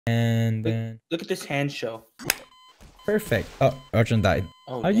And then Look at this hand show. perfect. Oh, Arjun died.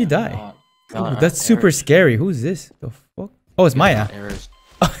 Oh, How'd you damn, die? no, Oh, that's super errors. scary. Who's this? The fuck? Oh, it's Maya. Errors.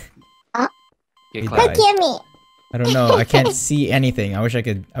 He Get died. clapped. Look at me. I don't know. I can't see anything. I wish I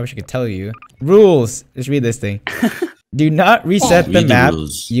could tell you. Rules. Let's read this thing. Do not reset the Read the map.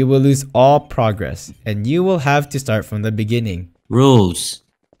 rules. You will lose all progress, and you will have to start from the beginning. Rules.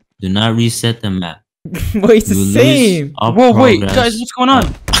 Do not reset the map. Wait, it's the You lose same. all Whoa, wait, progress. guys, what's going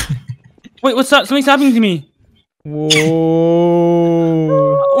on? Wait, what's up? Something's happening to me.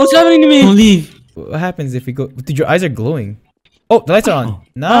 Whoa. What's happening to Don't me? leave. What happens if we go? Dude, your eyes are glowing. Oh, the lights are on. Oh.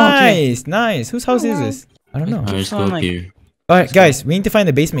 Nice, nice. Whose house is this? I don't know. Alright, let's go up like- here. All right, guys, we need to find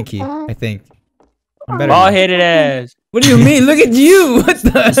the basement key. I think. I'm better. Ball headed ass. What do you mean? Look at you. What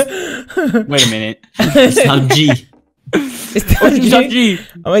the? Wait a minute. It's top G. It's top What's G. up, G?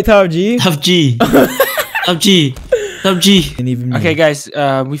 Oh, wait, top G. Top G. Top G. Top G. And even Okay, guys,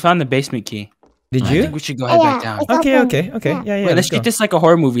 we found the basement key. Did I think you? we should go head back down. it's Okay, open. okay, okay. Yeah. Yeah, yeah. Wait, let's go. treat this like a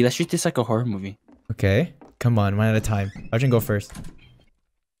horror movie. Let's treat this like a horror movie. Okay, come on, one at a time. Arjun, go first.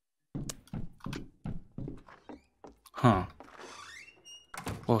 Huh.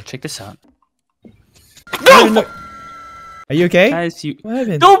 Whoa, check this out. No! Are you okay? Guys, you What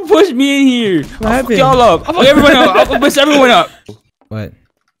happened? don't push me in here. I'll fuck happened? y'all up. I'll fuck everyone up. I'll mess everyone up. What?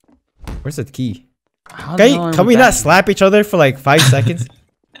 Where's the key? How the hell are Can we back? not slap each other for like 5 seconds?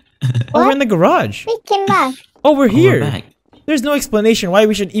 Oh, we're in the garage. We came back. Oh, we're Oh, here. we're back. There's no explanation why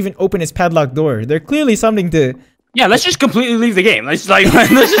we should even open his padlock door. There's clearly something to. Yeah, let's just completely leave the game. Let's let's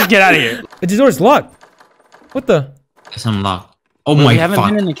just get out of here. The door's locked. What the? It's unlocked. Oh We my haven't fuck.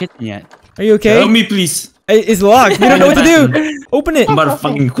 been in the kitchen yet. Are you okay? Help me, please. It's locked. We don't know what to do. Open it. I'm about to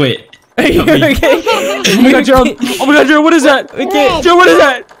fucking quit. Are you Help me. okay? Oh my god, Gerald! Oh my god, Gerald! What is that? Okay. Gerald, what is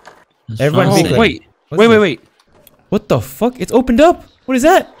that? Everyone Oh, be quick. wait, What's wait, this? wait. What the fuck? It's opened up. What is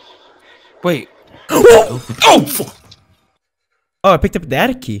that? Wait. Oh, fuck. Oh, I picked up the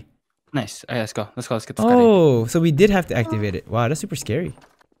attic key. Nice. Alright, let's go. Let's go. Let's get this guy in. Oh, so we did have to activate it. Wow, that's super scary.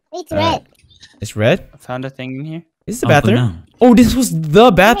 It's Alright. red. It's red. I found a thing in here. Is this the I'll go bathroom? down. Oh, this was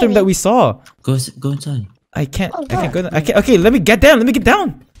the bathroom that we saw. Go inside. I can't. Oh, I can't go. God. I can't. Okay, let me get down. Let me get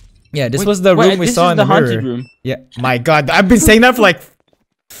down. Yeah, this Wait, was the wait, room we this saw is in the haunted mirror. room. Yeah. My God, I've been saying that for like.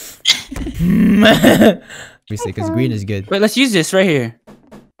 Let me see, because green is good. Wait, let's use this right here.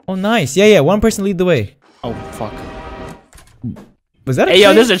 Oh, nice. Yeah, yeah. One person lead the way. Oh fuck. Was that a Hey yo,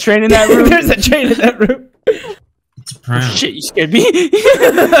 train? there's a train in that room. There's a train in that room. It's a prank. Shit, you scared me.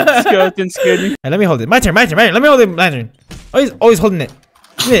 Skeleton scared me. Hey, let me hold it. My turn. My turn. My turn. Let me hold the lantern. Always holding it.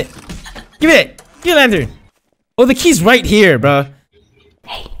 Give me it. Give me it. Give me the lantern. Oh, the key's right here, bro.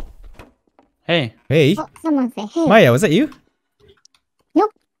 Hey. Hey, Oh, someone say, hey. Maya, was that you?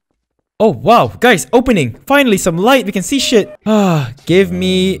 Nope. Oh, wow. Guys, opening. Finally, some light. We can see shit. Ah, give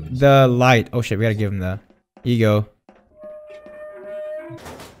me the light. Oh, shit. We gotta give him the... Here you go.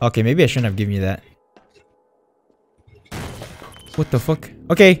 Okay, maybe I shouldn't have given you that. What the fuck?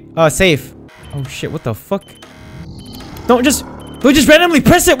 Okay, safe. Oh, shit. What the fuck? Don't just randomly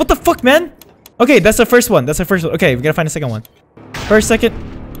press it. What the fuck, man? Okay, that's the first one. That's the first one. Okay, we gotta find the second one. First, second.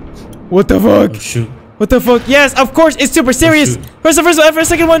 What the fuck? Oh, shoot. What the fuck? Yes, of course. It's super serious. shoot. Where's the first one? First,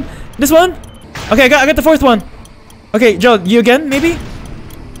 second one. This one. Okay, I got the fourth one. Okay, Joe, you again, maybe?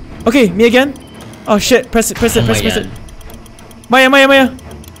 Okay, me again. Oh shit! Press it. Press it. Oh Press my it. Press it. God. Maya.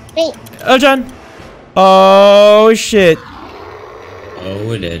 Wait. Oh, John. Oh shit! Oh,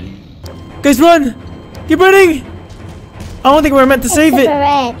 we're dead. Guys, run! Keep running! I don't think we're meant to save Super it.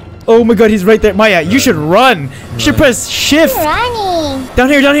 red. Oh my god, he's right there. Maya, you should run. You should press shift. Running. Down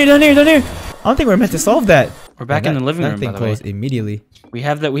here. I don't think we're meant to solve that. We're back in the living room, That thing by the way. closed immediately. We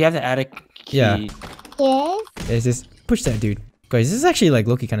have the attic key. Yeah. Yes. It's just push that dude. Guys, this is actually like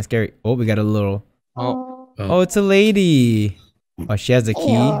Loki kind of scary. Oh, we got a little. Oh, Oh, it's a lady. Oh, she has a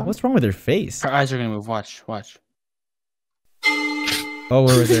key. Yeah. What's wrong with her face? her eyes are gonna move. Watch. Oh,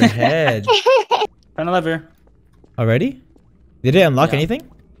 where was her head? Turn the lever. Already? Did it unlock Yeah. anything?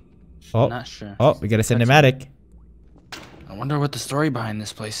 Oh, Not sure. oh, we got a cinematic. I wonder what the story behind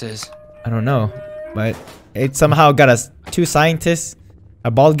this place is. I don't know, but it somehow got us two scientists,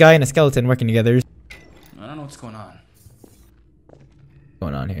 a bald guy, and a skeleton working together. I don't know what's going on. What's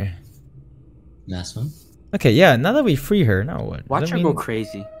going on here? Last one. Okay, yeah. Now that we free her, now what? Does Watch that her go mean-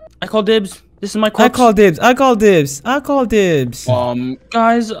 crazy. I call dibs. This is my I corpse. call dibs. I call dibs. I call dibs.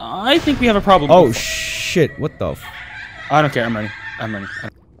 Guys, I think we have a problem. Oh shit! What the? I don't care. I'm ready.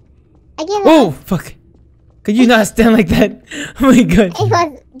 I give Oh up. fuck! Could you not stand like that? Oh my god. It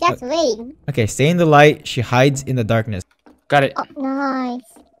was just waiting. Okay, stay in the light. She hides in the darkness. Got it. Oh, nice.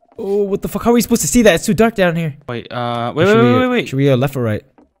 Oh, what the fuck? How are we supposed to see that? It's too dark down here. Wait. Should we, Wait. Should we left or right?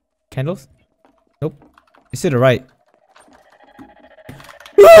 Candles? Nope. It's to the right.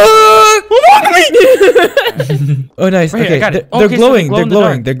 Oh, nice. Right here, I Okay, got it. they're Okay, so glowing. they glow They're in the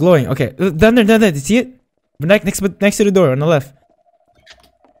glowing. dark. They're glowing. Okay, down there, down there. See it? Next to the door on the left.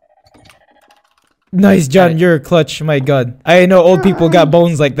 Nice, John. You're clutch. My God, I know old people got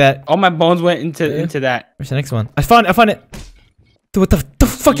bones like that. All my bones went into that. Where's the next one? I found it. Dude, what the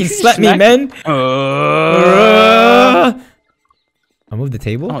fucking You slap me, smacked- man? Uh, I moved the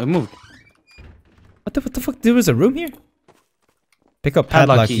table. oh, it moved. What the fuck? There was a room here. Pick up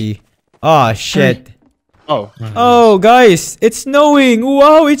Padlock padlock key. key. Oh shit. Oh, Oh guys, it's snowing.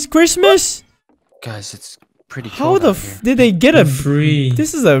 Wow, it's Christmas. guys, it's pretty How cold the out here. did they get a? Free.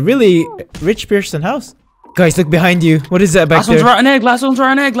 This is a really rich person house. Guys, look behind you. What is that back Last one's there? rotten egg. Last one's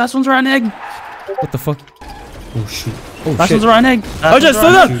rotten egg. Last one's rotten egg. What the fuck? Oh shoot. Oh Last shit. one's rotten egg. Oh, John,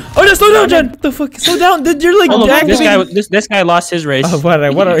 slow down! Oh, John, slow down, John! What the fuck? Slow down! Did you're like Hold on, activating- this guy lost his race.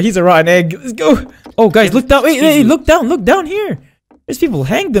 Oh, he's a rotten egg. Let's go. Oh, guys, look down. Wait, look down here. There's people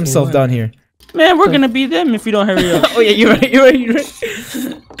hanged themselves down here. Man, we're gonna beat them if we don't hurry up. Oh yeah, you're right.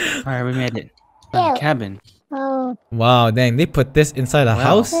 All right, we made it. Ew. Cabin. Oh, Wow, dang, they put this inside a Wow.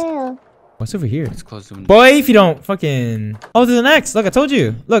 house? ew. What's over here? Let's close the window. Boy, if you don't fucking... Oh, there's an axe. Look, I told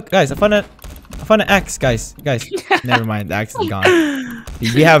you. Look, guys, I found an axe, guys. Never mind, the axe is gone.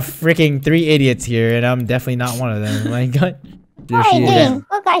 We have freaking 3 idiots here, and I'm definitely not one of them. My God. There What are she you is. doing?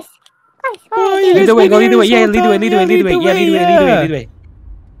 Oh, guys. Guys, what are you you doing? Lead the way, go lead the way. guys Yeah, go lead the way, down. lead the way, Yeah, lead the way. Yeah, lead the way, lead the way, lead the way.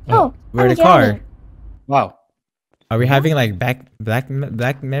 Oh, Where I'm the car? driving. Wow. Are we having like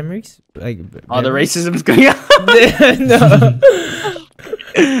black memories? Like All the memories? racism's going on. No.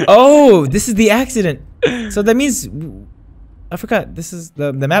 Oh, this is the accident. So that means I forgot. This is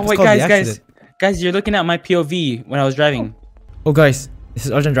the map Oh, is wait, called the guys, accident. guys, you're looking at my POV when I was driving. Oh, guys, this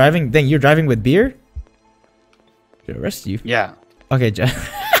is Arjun driving. Dang, you're driving with beer? Should arrest you. Yeah. Okay, John.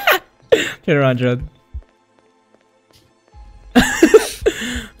 Turn around, John.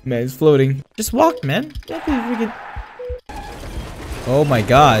 Man, it's floating. Just walk, man. Don't be freaking... Oh my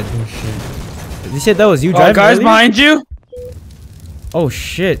God. You said that was you Oh, driving guys earlier? behind you. Oh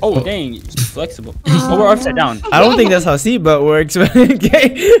shit. Oh, dang, it's flexible. Oh, we're upside down. I don't think that's how seatbelt works. But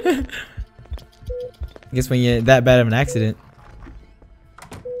okay. I guess when you're that bad of an accident.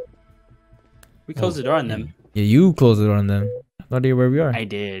 We closed the door on them. Yeah, you closed the door on them. No idea where we are. I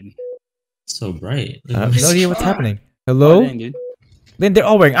did. So bright. I have no idea what's happening. Oh, Hello? dang, dude. Then they're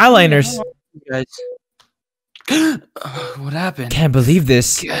all wearing eyeliners. Guys. What happened? Can't believe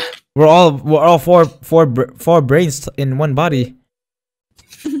this. We're all four brains in one body.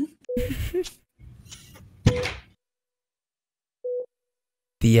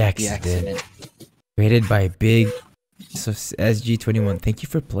 The accident. Rated by Big SG21. Thank you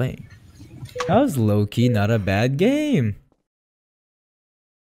for playing. That was low-key not a bad game.